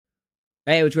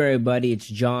Hey, what's good, everybody? It's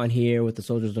John here with the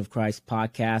Soldiers of Christ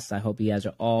podcast. I hope you guys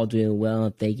are all doing well,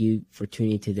 and thank you for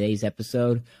tuning in to today's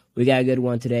episode. We got a good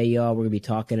one today, y'all. We're going to be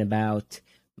talking about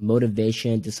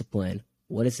motivation and discipline.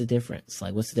 What is the difference?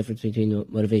 What's the difference between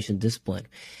motivation and discipline?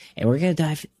 And we're going to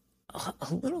dive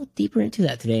a little deeper into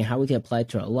that today and how we can apply it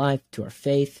to our life, to our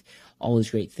faith, all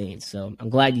those great things. So I'm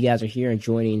glad you guys are here and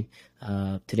joining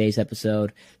today's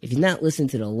episode. If you've not listened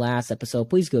to the last episode,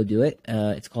 please go do it.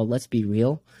 It's called Let's Be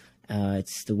Real.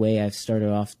 It's the way I've started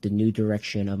off the new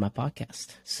direction of my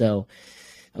podcast. So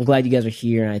I'm glad you guys are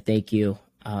here, and I thank you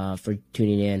for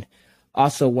tuning in.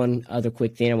 Also, one other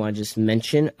quick thing I want to just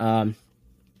mention. I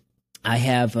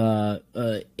have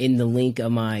in the link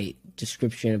of my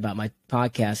description about my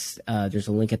podcast, there's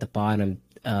a link at the bottom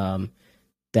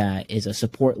that is a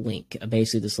support link.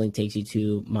 Basically, this link takes you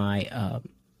to my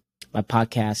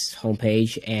podcast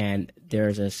homepage, and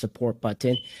there's a support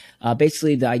button.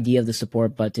 Basically, the idea of the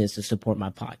support button is to support my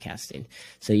podcasting.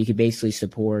 So you can basically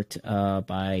support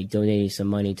by donating some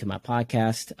money to my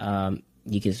podcast.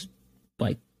 You can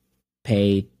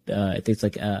pay. I think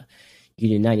it's you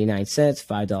do 99 cents,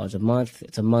 $5 a month.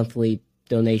 It's a monthly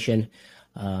donation,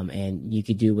 and you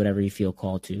could do whatever you feel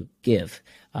called to give.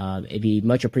 It'd be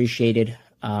much appreciated.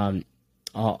 All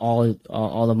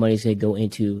the money is going to go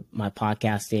into my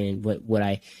podcasting, and what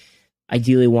I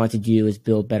ideally want to do is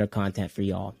build better content for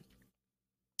y'all.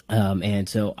 And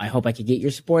so I hope I could get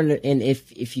your support. And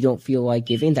if you don't feel like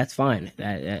giving, that's fine.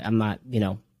 I'm not,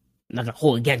 I'm not gonna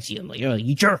hold against you. I'm like,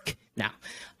 you jerk.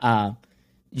 Now,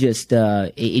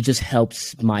 it just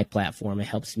helps my platform. It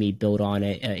helps me build on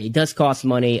it. It does cost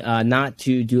money, not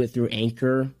to do it through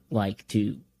Anchor, like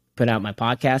to put out my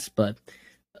podcast, but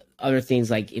other things,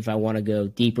 like if I want to go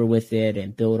deeper with it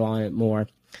and build on it more,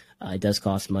 it does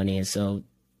cost money. And so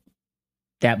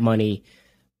that money,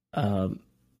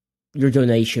 your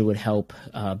donation would help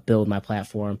build my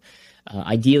platform.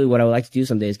 Ideally, what I would like to do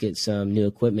someday is get some new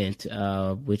equipment,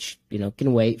 which,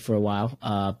 can wait for a while.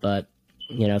 But,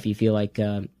 if you feel like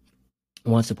want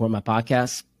to support my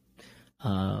podcast,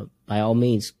 by all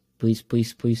means,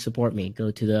 please support me.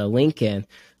 Go to the link and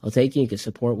I'll take you. You can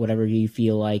support whatever you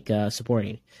feel like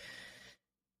supporting.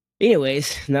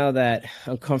 Anyways, now that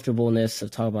uncomfortableness of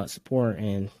talking about support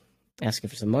and asking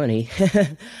for some money,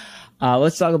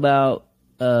 let's talk about,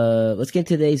 let's get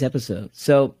into today's episode.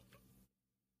 So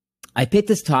I picked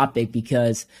this topic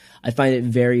because I find it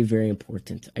very, very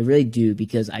important. I really do,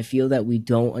 because I feel that we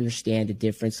don't understand the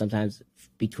difference sometimes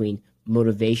between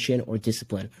motivation or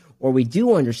discipline, or we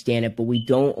do understand it, but we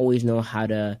don't always know how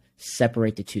to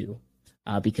separate the two,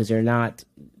 because they're not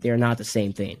the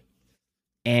same thing.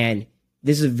 And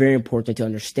this is very important to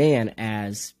understand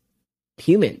as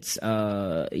humans.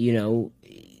 This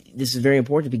is very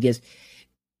important because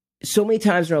so many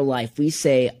times in our life we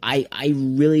say, I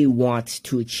really want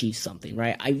to achieve something,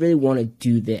 right? I really want to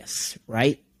do this,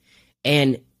 right?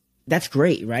 And that's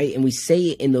great, right? And we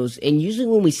say it in those, and usually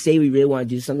when we say we really want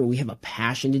to do something, we have a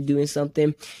passion to doing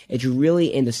something. It's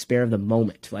really in the spare of the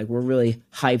moment. Like, we're really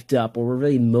hyped up, or we're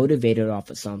really motivated off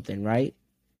of something, right?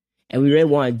 And we really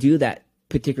want to do that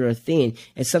particular thing.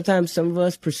 And sometimes some of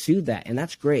us pursue that, and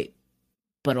that's great.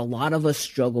 But a lot of us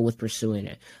struggle with pursuing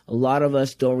it. A lot of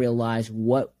us don't realize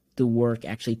what the work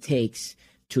actually takes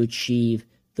to achieve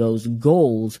those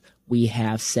goals we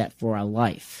have set for our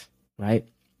life, right?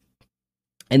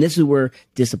 And this is where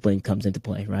discipline comes into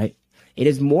play, right? It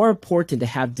is more important to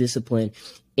have discipline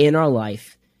in our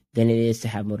life than it is to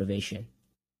have motivation.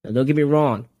 Now, don't get me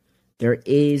wrong. There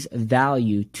is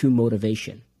value to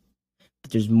motivation,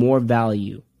 but there's more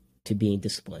value to being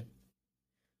disciplined.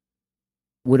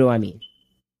 What do I mean?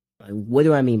 What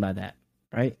do I mean by that,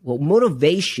 right? Well,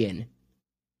 motivation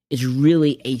is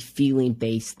really a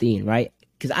feeling-based thing, right?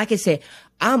 Because I can say,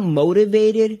 I'm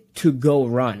motivated to go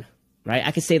run, right?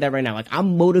 I can say that right now. Like,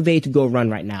 I'm motivated to go run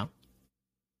right now.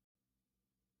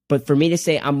 But for me to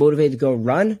say I'm motivated to go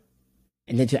run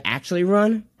and then to actually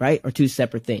run, right, are two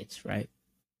separate things, right?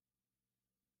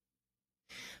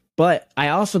 But I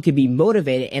also could be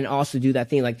motivated and also do that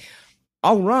thing. Like,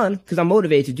 I'll run because I'm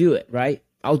motivated to do it, right?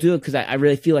 I'll do it because I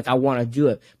really feel like I want to do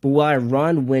it. But will I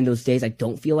run when those days I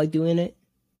don't feel like doing it?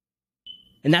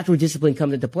 And that's where discipline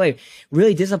comes into play.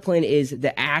 Really, discipline is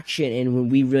the action, and when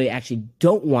we really actually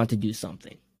don't want to do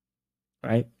something,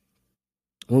 right?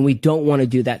 When we don't want to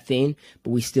do that thing,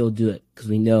 but we still do it because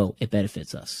we know it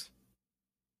benefits us.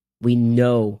 We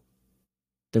know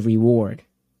the reward.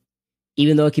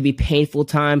 Even though it can be painful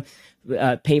sometimes,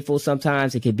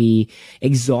 it could be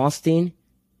exhausting,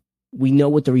 we know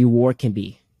what the reward can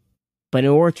be. But in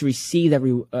order to receive the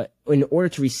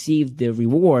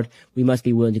reward, we must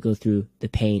be willing to go through the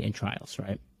pain and trials,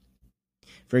 right?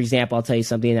 For example, I'll tell you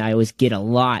something that I always get a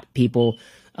lot. People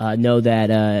know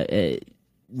that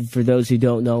for those who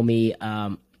don't know me,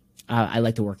 I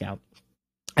like to work out.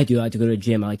 I do. I like to go to the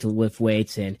gym. I like to lift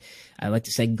weights, and I like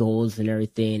to set goals and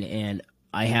everything. And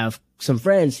I have some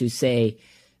friends who say,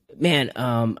 man,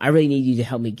 I really need you to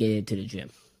help me get into the gym.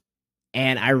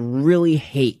 And I really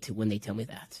hate when they tell me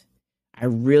that. I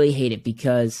really hate it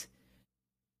because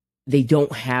they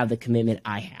don't have the commitment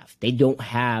I have. They don't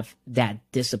have that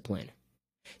discipline.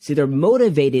 See, they're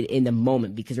motivated in the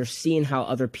moment because they're seeing how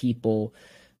other people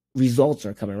results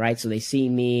are coming, right? So they see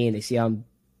me and they see how I'm,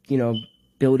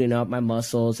 building up my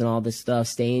muscles and all this stuff,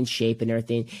 staying in shape and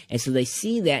everything. And so they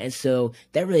see that. And so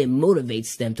that really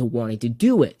motivates them to wanting to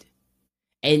do it.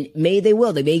 And maybe they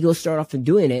will. They may go start off and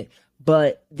doing it,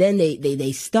 but then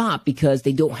they stop because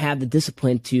they don't have the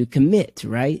discipline to commit,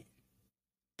 right?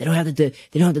 They don't have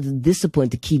the discipline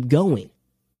to keep going,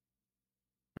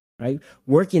 right?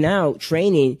 Working out,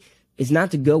 training is not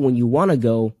to go when you want to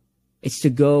go. It's to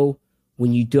go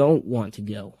when you don't want to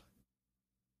go.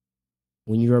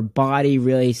 When your body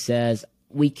really says,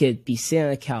 we could be sitting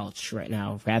on a couch right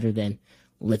now rather than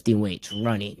lifting weights,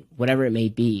 running, whatever it may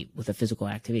be with a physical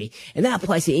activity. And that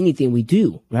applies to anything we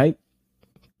do, right?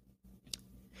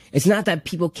 It's not that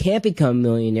people can't become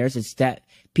millionaires. It's that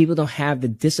people don't have the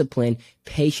discipline,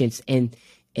 patience, and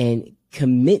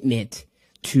commitment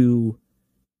to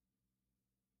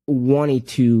wanting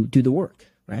to do the work,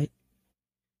 right?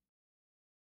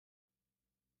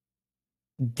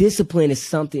 Discipline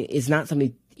is not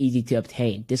something easy to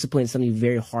obtain. Discipline is something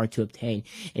very hard to obtain.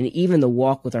 And even the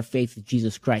walk with our faith with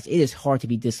Jesus Christ, it is hard to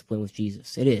be disciplined with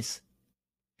Jesus. It is.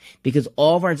 Because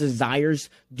all of our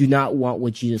desires do not want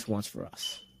what Jesus wants for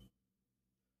us.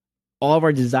 All of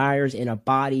our desires in our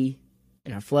body,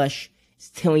 in our flesh, is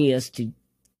telling us to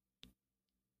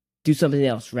do something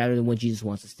else rather than what Jesus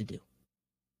wants us to do.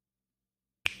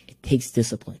 It takes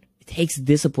discipline. It takes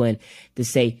discipline to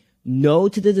say no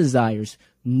to the desires,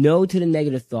 no to the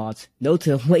negative thoughts, no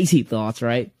to the lazy thoughts,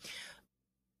 right?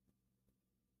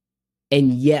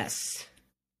 And yes,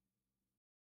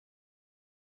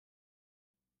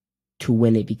 to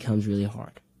when it becomes really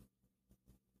hard.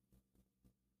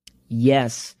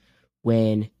 Yes,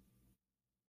 when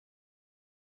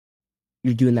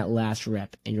you're doing that last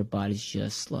rep and your body's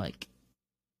just like,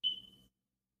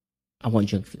 I want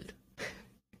junk food.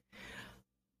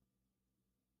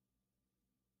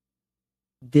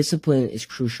 Discipline is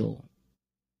crucial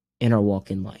in our walk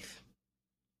in life.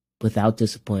 Without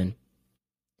discipline,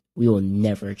 we will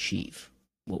never achieve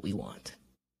what we want.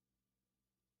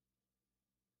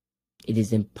 It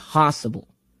is impossible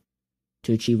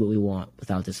to achieve what we want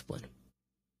without discipline.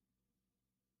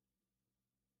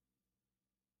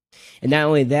 And not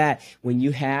only that, when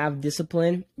you have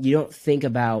discipline, you don't think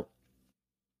about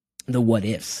the what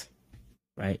ifs,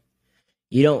 right?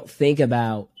 You don't think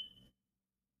about,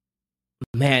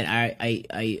 man,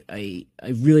 I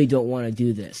really don't want to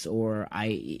do this, or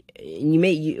you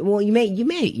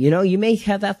may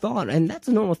have that thought, and that's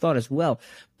a normal thought as well.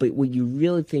 But what you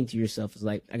really think to yourself is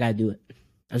like, I gotta do it.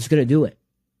 I'm just gonna do it.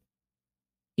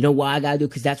 You know why I gotta do it?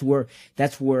 Because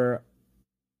that's where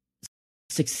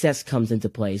success comes into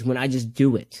play, is when I just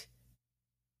do it.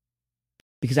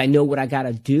 Because I know what I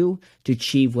gotta do to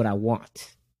achieve what I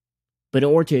want. But in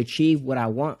order to achieve what I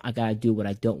want, I gotta do what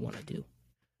I don't want to do.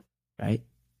 Right?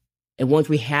 And once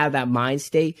we have that mind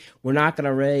state, we're not going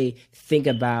to really think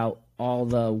about all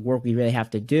the work we really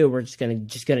have to do. We're just going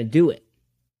to do it.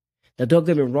 Now, don't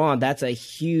get me wrong. That's a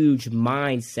huge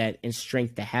mindset and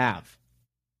strength to have,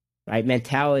 right?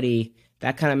 Mentality,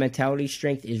 that kind of mentality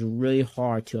strength is really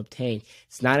hard to obtain.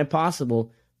 It's not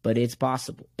impossible, but it's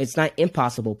possible. It's not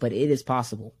impossible, but it is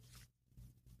possible.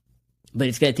 But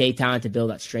it's going to take time to build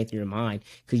that strength in your mind,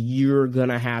 because you're going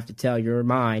to have to tell your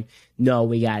mind, no,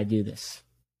 we got to do this.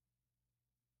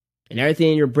 And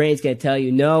everything in your brain is going to tell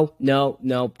you, no,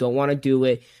 don't want to do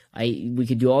it. We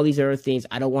could do all these other things.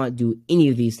 I don't want to do any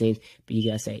of these things. But you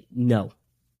got to say, no,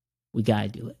 we got to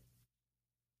do it.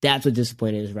 That's what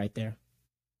discipline is right there.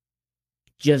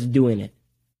 Just doing it.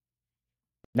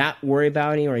 Not worry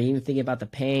about it or even thinking about the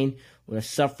pain or the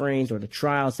sufferings or the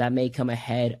trials that may come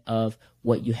ahead of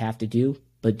what you have to do,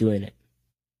 but doing it.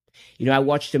 I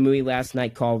watched a movie last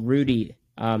night called Rudy.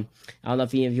 I don't know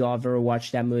if any of y'all have ever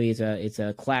watched that movie. It's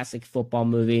a classic football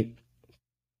movie,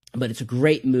 but it's a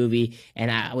great movie, and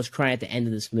I was crying at the end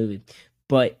of this movie.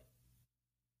 But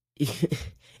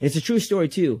it's a true story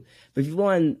too. But if you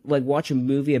want to watch a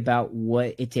movie about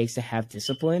what it takes to have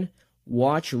discipline,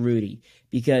 watch Rudy,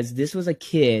 because this was a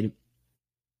kid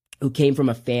who came from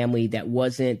a family that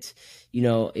wasn't,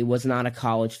 it was not a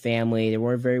college family. They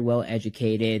weren't very well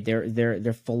educated.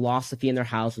 Their philosophy in their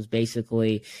house was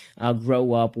basically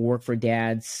grow up, work for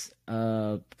dad's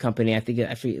company. I think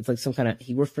actually it's like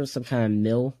he worked for some kind of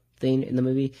mill thing in the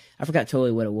movie. I forgot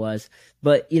totally what it was,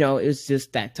 but it was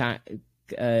just that time.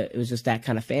 It was just that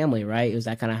kind of family, right? It was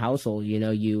that kind of household.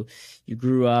 You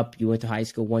grew up, you went to high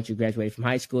school. Once you graduated from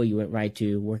high school, you went right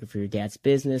to working for your dad's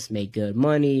business, made good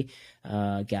money,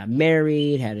 got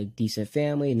married, had a decent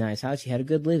family, nice house. You had a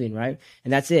good living, right?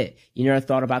 And that's it. You never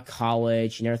thought about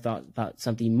college. You never thought about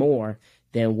something more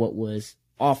than what was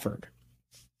offered.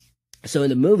 So in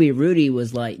the movie, Rudy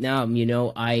was like, "No, and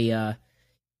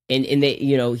they,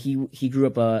 he grew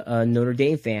up a Notre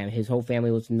Dame fan. His whole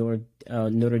family was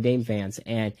Notre Dame fans,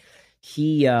 and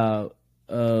he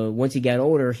once he got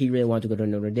older, he really wanted to go to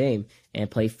Notre Dame and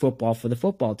play football for the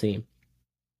football team.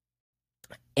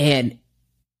 And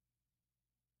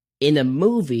in the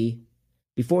movie,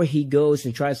 before he goes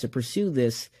and tries to pursue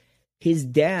this, his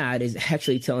dad is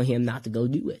actually telling him not to go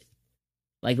do it.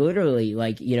 Like literally,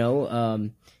 like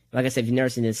like I said, if you've never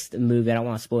seen this movie, I don't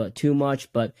want to spoil it too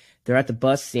much, but they're at the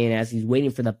bus stand as he's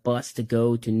waiting for the bus to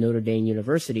go to Notre Dame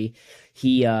University.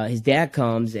 His dad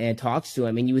comes and talks to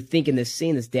him, and you would think in this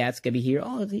scene, his dad's gonna be here.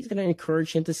 Oh, he's gonna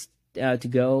encourage him to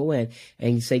go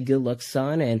and say, "Good luck,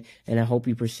 son, and I hope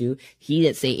you pursue." He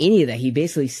didn't say any of that. He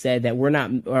basically said that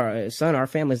our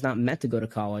family's not meant to go to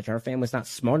college. Our family's not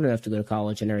smart enough to go to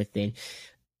college and everything.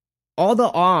 All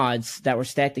the odds that were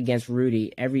stacked against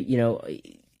Rudy,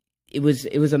 it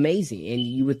was amazing. And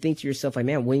you would think to yourself, like,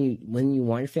 man, when you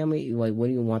want your family, like,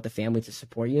 when you want the family to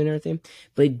support you and everything.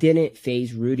 But it didn't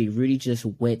phase Rudy. Rudy just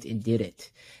went and did it.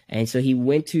 And so he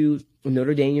went to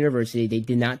Notre Dame University. They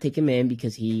did not take him in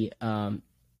because he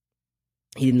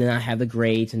did not have the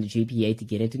grades and the GPA to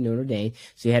get into Notre Dame.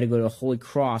 So he had to go to Holy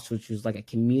Cross, which was like a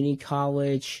community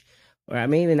college, or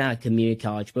maybe not a community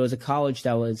college, but it was a college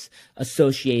that was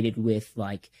associated with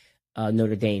like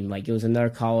Notre Dame. Like it was another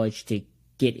college to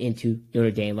get into Notre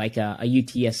Dame, like a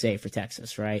UTSA for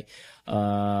Texas, right?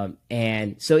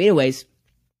 And so anyways,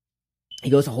 he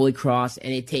goes to Holy Cross,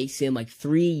 and it takes him like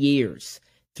 3 years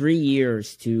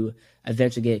to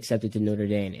eventually get accepted to Notre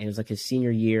Dame. And it was like his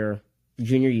junior year,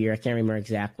 I can't remember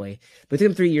exactly, but it took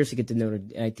him 3 years to get to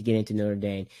get into Notre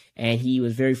Dame. And he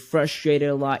was very frustrated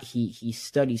a lot. He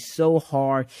studied so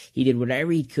hard. He did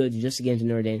whatever he could just to get into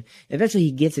Notre Dame. Eventually,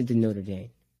 he gets into Notre Dame.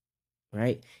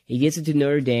 Right? He gets into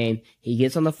Notre Dame. He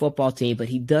gets on the football team, but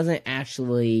he doesn't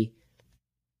actually.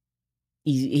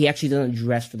 He actually doesn't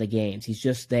dress for the games. He's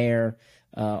just there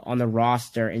on the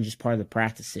roster and just part of the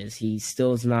practices. He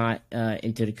still is not,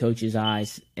 into the coach's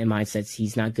eyes and mindsets,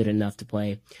 he's not good enough to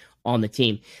play on the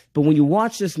team. But when you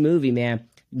watch this movie, man,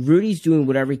 Rudy's doing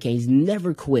whatever he can. He's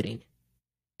never quitting.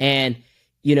 And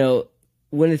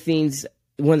one of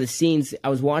the scenes I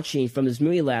was watching from this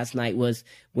movie last night was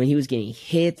when he was getting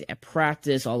hit at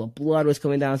practice, all the blood was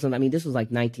coming down. I mean, this was like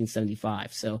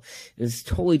 1975. So it was a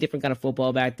totally different kind of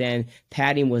football back then.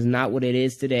 Padding was not what it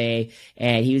is today.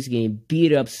 And he was getting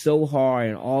beat up so hard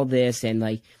and all this. And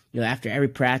after every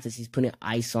practice, he's putting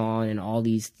ice on and all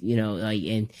these,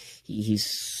 and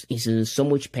he's in so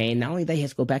much pain. Not only that, he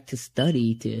has to go back to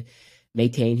study to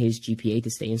maintain his GPA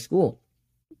to stay in school.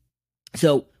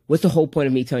 So what's the whole point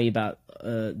of me telling you about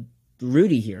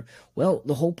Rudy here? Well,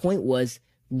 the whole point was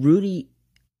Rudy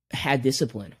had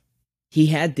discipline. He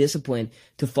had discipline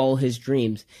to follow his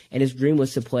dreams, and his dream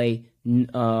was to play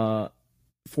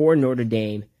for Notre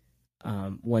Dame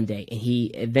one day. And he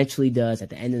eventually does.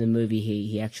 At the end of the movie,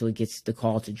 he actually gets the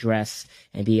call to dress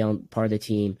and be on part of the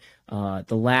team.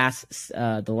 The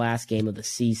last game of the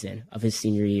season of his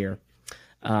senior year.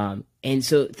 And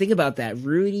so think about that.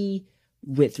 Rudy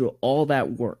went through all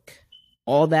that work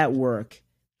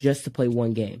just to play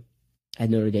one game at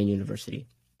Notre Dame University.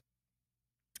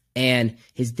 And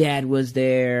his dad was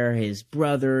there, his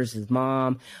brothers, his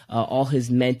mom, all his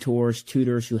mentors,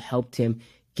 tutors who helped him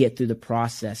get through the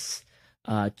process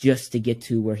just to get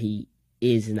to where he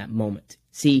is in that moment.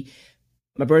 See,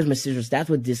 my brothers and my sisters, that's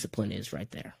what discipline is right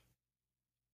there.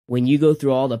 When you go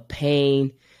through all the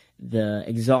pain, the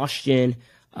exhaustion,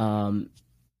 the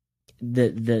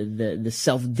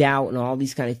self-doubt and all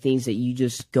these kind of things that you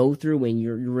just go through when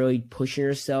you're really pushing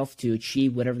yourself to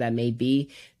achieve whatever that may be,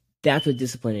 that's what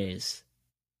discipline is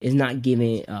not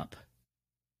giving up.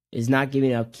 Is not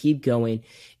giving up. Keep going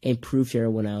and prove to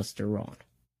everyone else they're wrong.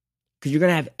 Because you're going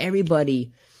to have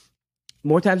everybody,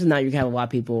 more times than not, you're going to have a lot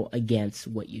of people against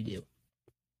what you do.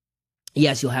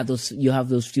 Yes, you'll have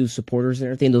those few supporters and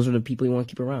everything. Those are the people you want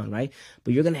to keep around, right?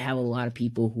 But you're going to have a lot of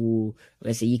people who,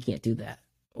 let's say, you can't do that.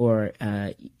 Or,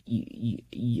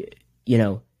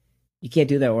 You can't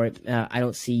do that, or I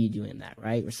don't see you doing that,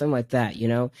 right? Or something like that, you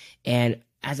know? And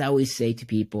as I always say to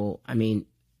people, I mean,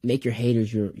 make your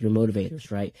haters your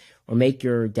motivators, right? Or make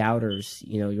your doubters,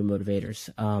 you know, your motivators,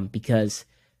 because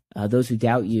those who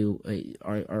doubt you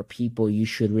are people you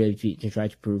should really to try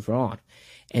to prove wrong.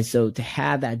 And so to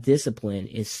have that discipline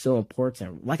is so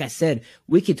important. Like I said,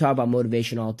 we could talk about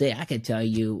motivation all day. I could tell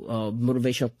you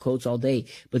motivational quotes all day,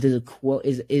 but there's a quote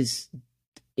is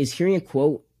hearing a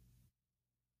quote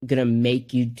gonna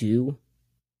make you do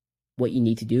what you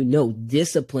need to do? No,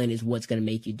 discipline is what's gonna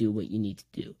make you do what you need to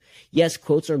do. Yes,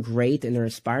 quotes are great and they're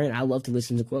inspiring. I love to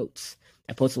listen to quotes.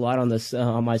 I post a lot on this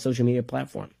on my social media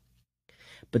platform,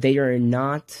 but they are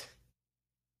not.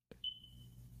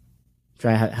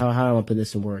 Try how do I want to put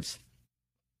this in words?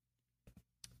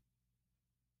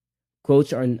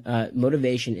 Quotes are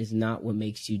motivation is not what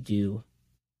makes you do.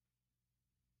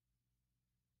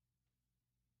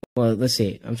 Well, let's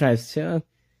see. I'm trying to see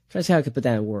how I could put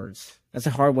that in words. That's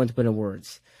a hard one to put in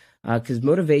words, because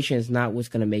motivation is not what's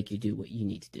going to make you do what you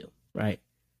need to do, right?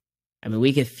 I mean,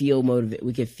 we could feel motivated.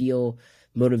 We could feel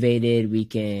motivated. We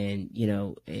can, you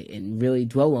know, and really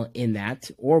dwell in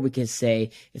that, or we can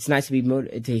say it's nice to be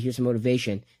to hear some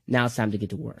motivation. Now it's time to get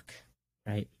to work,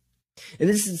 right? And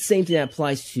this is the same thing that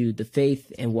applies to the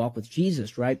faith and walk with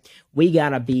Jesus, right? We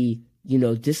gotta be, you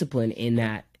know, disciplined in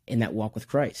that walk with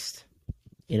Christ.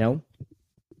 You know,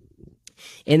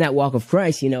 in that walk of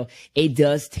Christ, you know, it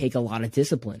does take a lot of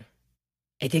discipline.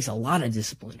 It takes a lot of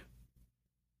discipline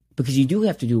because you do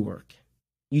have to do work.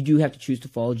 You do have to choose to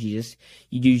follow Jesus.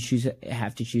 You do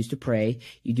have to choose to pray.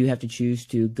 You do have to choose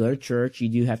to go to church. You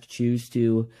do have to choose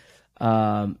to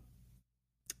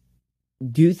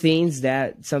do things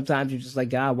that sometimes you're just like,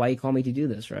 God, why you call me to do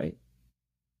this, right?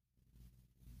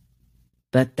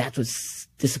 But that's what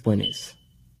discipline is.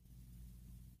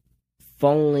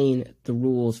 Following the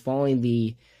rules, following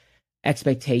the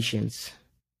expectations.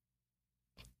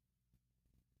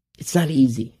 It's not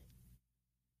easy,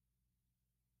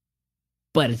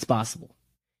 but it's possible.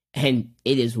 And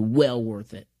it is well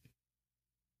worth it.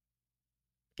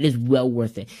 It is well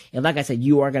worth it. And like I said,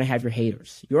 you are going to have your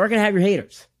haters. You are going to have your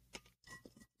haters.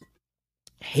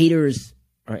 Haters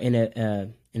are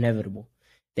inevitable.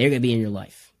 They're going to be in your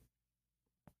life.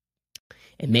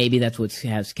 And maybe that's what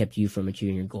has kept you from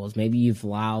achieving your goals. Maybe you've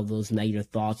allowed those negative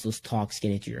thoughts, those talks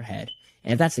get into your head.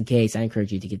 And if that's the case, I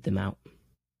encourage you to get them out.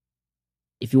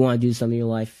 If you want to do something in your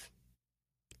life,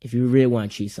 if you really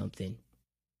want to achieve something,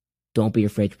 don't be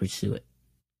afraid to pursue it.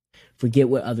 Forget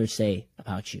what others say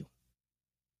about you.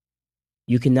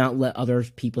 You cannot let other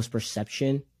people's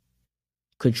perception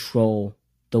control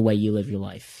the way you live your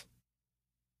life.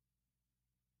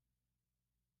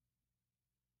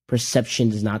 Perception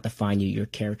does not define you, your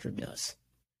character does.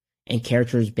 And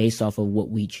character is based off of what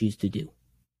we choose to do.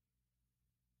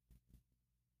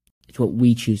 It's what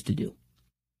we choose to do.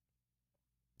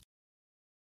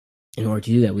 In order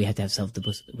to do that, we have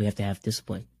to have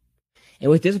discipline.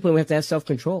 And with discipline, we have to have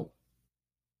self-control.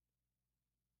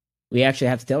 We actually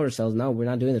have to tell ourselves, no, we're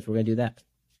not doing this, we're going to do that,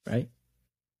 right?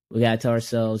 We got to tell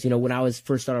ourselves, you know, when I was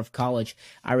first started off college,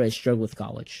 I really struggled with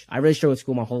college. I really struggled with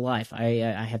school my whole life. I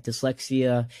have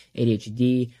dyslexia,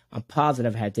 ADHD. I'm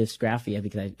positive I had dysgraphia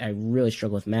because I really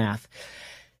struggled with math.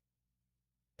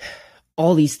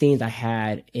 All these things I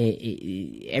had,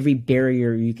 every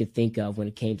barrier you could think of when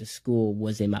it came to school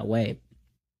was in my way.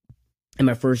 In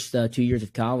my first 2 years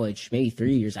of college, maybe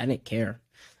 3 years, I didn't care.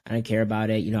 I didn't care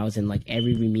about it. You know, I was in like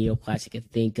every remedial class you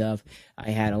could think of. I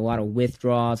had a lot of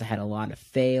withdrawals. I had a lot of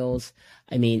fails.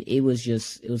 I mean, it was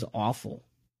awful,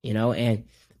 you know, and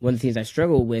one of the things I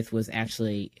struggled with was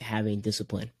actually having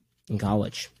discipline in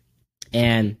college.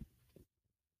 And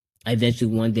I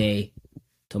eventually one day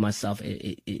told myself,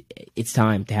 it's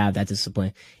time to have that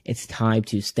discipline. It's time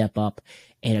to step up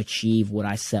and achieve what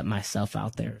I set myself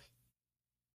out there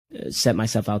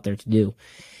to do.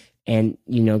 And,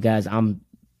 you know, guys, I'm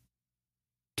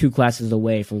 2 classes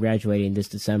away from graduating this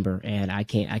December, and I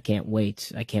can't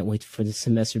wait. I can't wait for the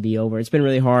semester to be over. It's been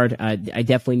really hard. I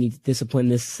definitely need to discipline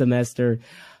this semester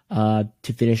to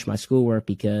finish my schoolwork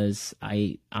because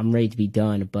I'm ready to be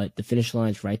done. But the finish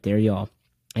line's right there, y'all.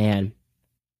 And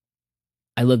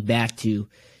I look back to,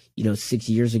 you know, 6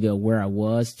 years ago where I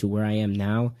was to where I am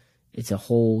now. It's a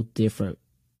whole different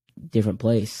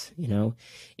place, you know.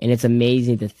 And it's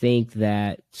amazing to think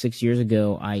that 6 years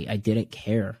ago I didn't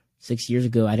care. 6 years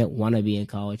ago, I didn't want to be in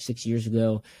college. 6 years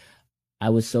ago,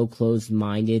 I was so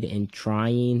closed-minded and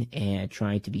trying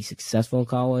to be successful in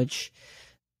college.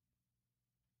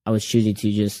 I was choosing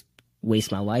to just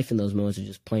waste my life in those moments of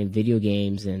just playing video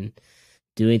games and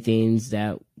doing things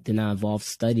that did not involve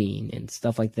studying and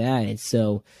stuff like that. And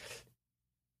so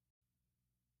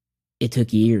it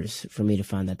took years for me to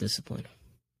find that discipline.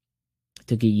 It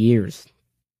took years.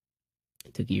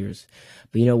 It took years.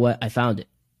 But you know what? I found it.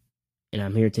 And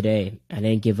I'm here today. I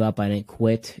didn't give up. I didn't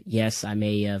quit. Yes, I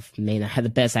may not have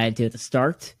the best attitude at the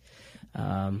start.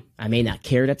 I may not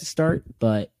cared at the start,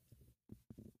 but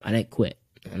I didn't quit.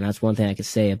 And that's one thing I can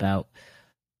say about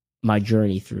my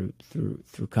journey through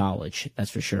college. That's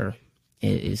for sure.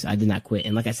 Is I did not quit.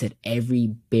 And like I said, every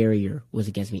barrier was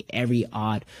against me. Every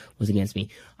odd was against me.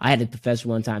 I had a professor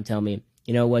one time tell me,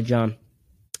 you know what, John?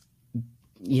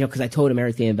 Because I told him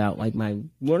everything about like my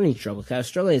learning struggles. Because I was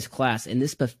struggling in his class, and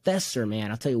this professor, man,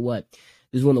 I'll tell you what,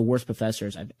 this is one of the worst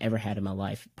professors I've ever had in my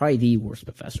life. Probably the worst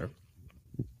professor.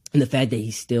 And the fact that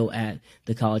he's still at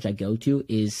the college I go to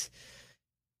is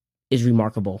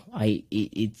remarkable.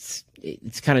 It's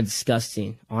kind of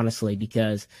disgusting, honestly,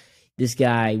 because this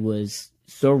guy was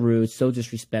so rude, so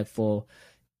disrespectful.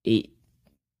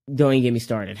 Don't even get me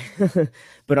started.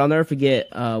 But I'll never forget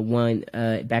when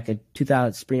back in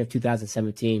spring of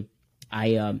 2017,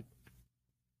 I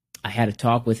had a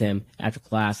talk with him after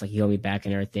class, like he held me back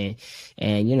and everything.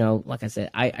 And, like I said,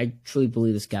 I truly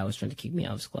believe this guy was trying to kick me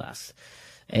out of his class.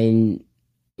 And,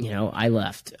 I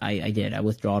left. I did. I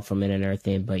withdrew from it and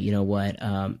everything. But you know what?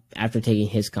 After taking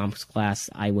his comps class,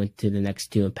 I went to the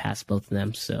next two and passed both of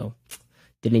them. So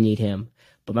didn't need him.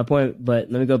 But let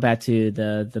me go back to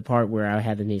the part where I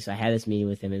had the meeting. So I had this meeting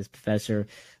with him, and his professor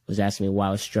was asking me why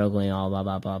I was struggling, all blah,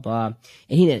 blah, blah, blah. And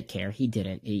he didn't care. He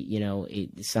didn't.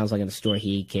 It sounds like in the story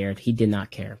he cared. He did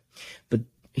not care. But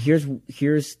here's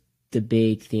the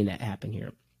big thing that happened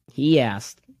here. He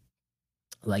asked,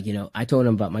 I told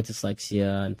him about my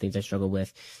dyslexia and things I struggle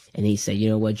with. And he said, you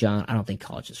know what, John, I don't think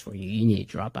college is for you. You need to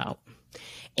drop out.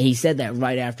 And he said that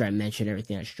right after I mentioned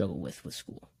everything I struggled with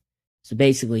school. So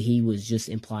basically, he was just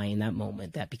implying in that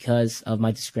moment that because of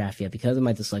my dysgraphia, because of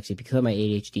my dyslexia, because of my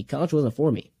ADHD, college wasn't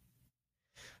for me.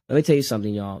 Let me tell you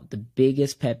something, y'all. The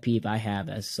biggest pet peeve I have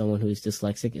as someone who is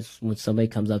dyslexic is when somebody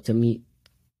comes up to me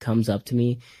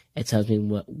and tells me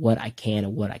what I can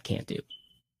and what I can't do.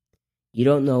 You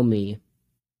don't know me.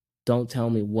 Don't tell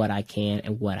me what I can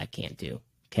and what I can't do,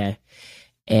 okay?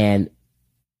 And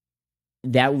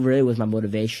that really was my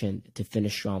motivation to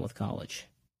finish strong with college.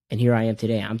 And here I am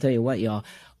today. I'm telling you what, y'all,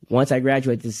 once I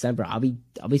graduate this December, I'll be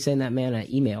sending that man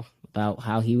an email about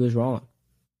how he was wrong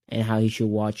and how he should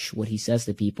watch what he says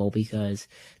to people, because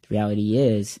the reality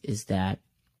is that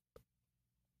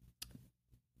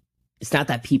it's not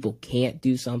that people can't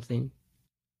do something.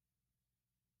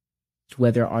 It's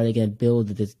whether are they going to build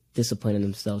the discipline in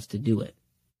themselves to do it.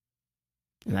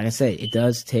 And like I said, it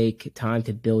does take time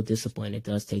to build discipline. It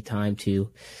does take time to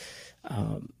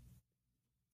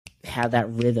have that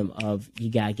rhythm of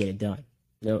you gotta get it done,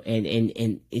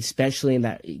 and especially in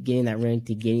that getting that rhythm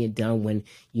to getting it done when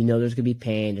there's gonna be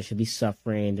pain, there's gonna be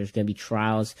suffering, there's gonna be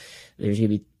trials, there's gonna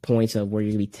be points of where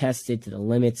you're gonna be tested to the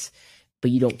limits,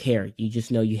 but you don't care. You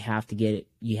just know you have to get it.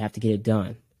 You have to get it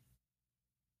done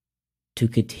to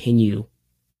continue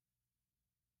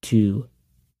to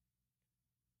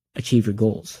achieve your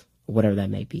goals, or whatever that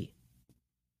may be.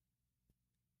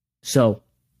 So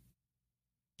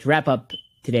to wrap up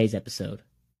today's episode,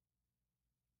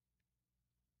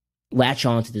 latch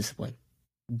on to discipline.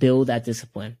 Build that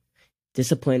discipline.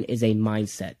 Discipline is a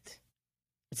mindset.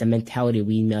 It's a mentality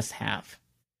we must have.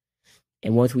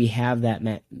 And once we have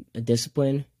that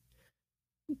discipline,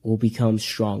 we'll become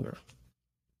stronger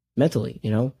mentally.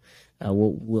 We're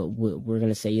going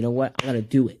to say, you know what? I'm going to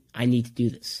do it. I need to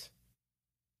do this.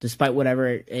 Despite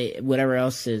whatever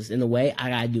else is in the way, I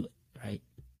got to do it, right?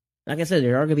 Like I said,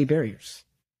 there are going to be barriers.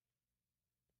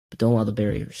 But don't allow the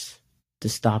barriers to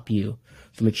stop you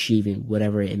from achieving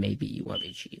whatever it may be you want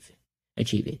to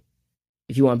achieving.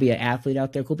 If you want to be an athlete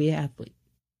out there, go be an athlete.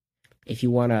 If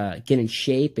you want to get in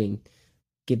shape and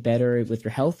get better with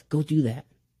your health, go do that.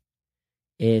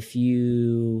 If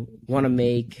you want to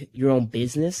make your own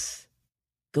business,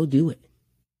 go do it.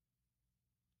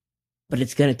 But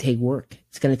it's going to take work.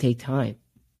 It's going to take time.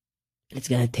 And it's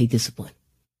going to take discipline.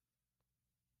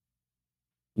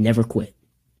 Never quit.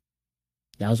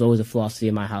 That was always a philosophy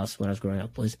in my house when I was growing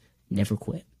up, was never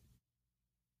quit.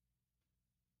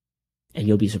 And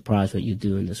you'll be surprised what you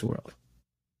do in this world.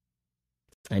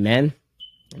 Amen?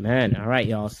 Amen. All right,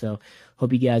 y'all. So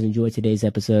hope you guys enjoyed today's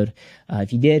episode.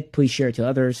 If you did, please share it to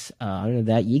others. Other than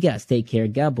that, you guys take care.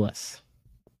 God bless.